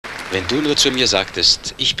Wenn du nur zu mir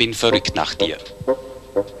sagtest, ich bin verrückt nach dir.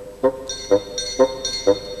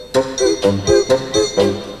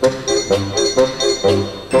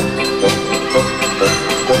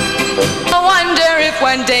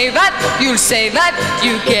 One day that you'll say that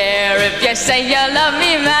you care. If you say you love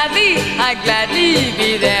me madly, I'd gladly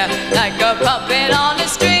be there like a puppet on a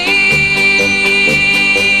string.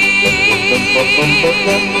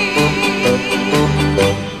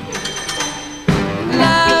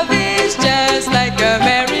 Love is just like a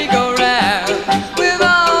merry-go-round with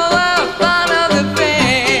all the fun of the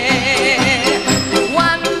fair.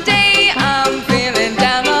 One day I'm feeling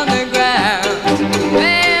down on the ground,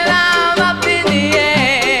 then I'm up in the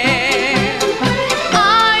air.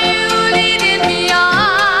 Are you leading me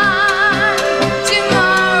on?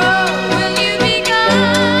 Tomorrow will you be gone?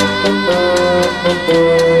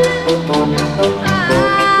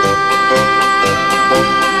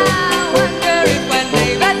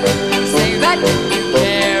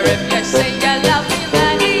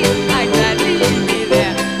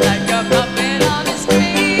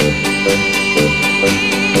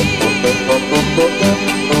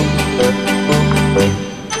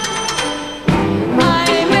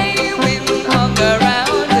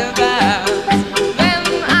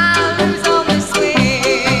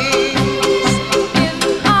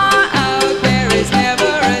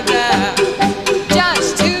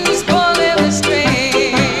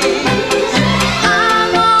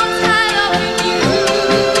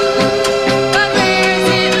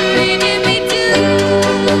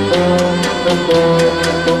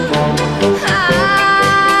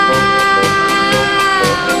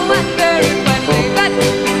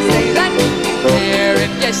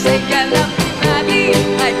 Say you love me madly,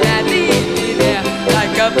 I'd gladly be there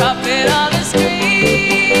like a puppet on a string.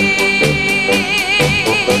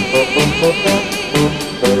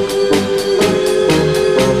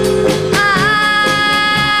 I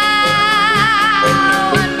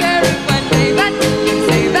wonder if one day that you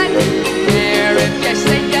say that you care. If you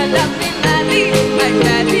say you love me madly, I'd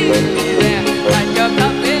gladly be there like a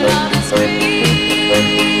puppet on a string.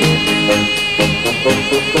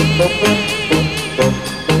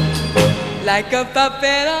 Like a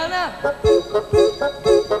puppet on a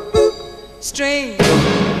string.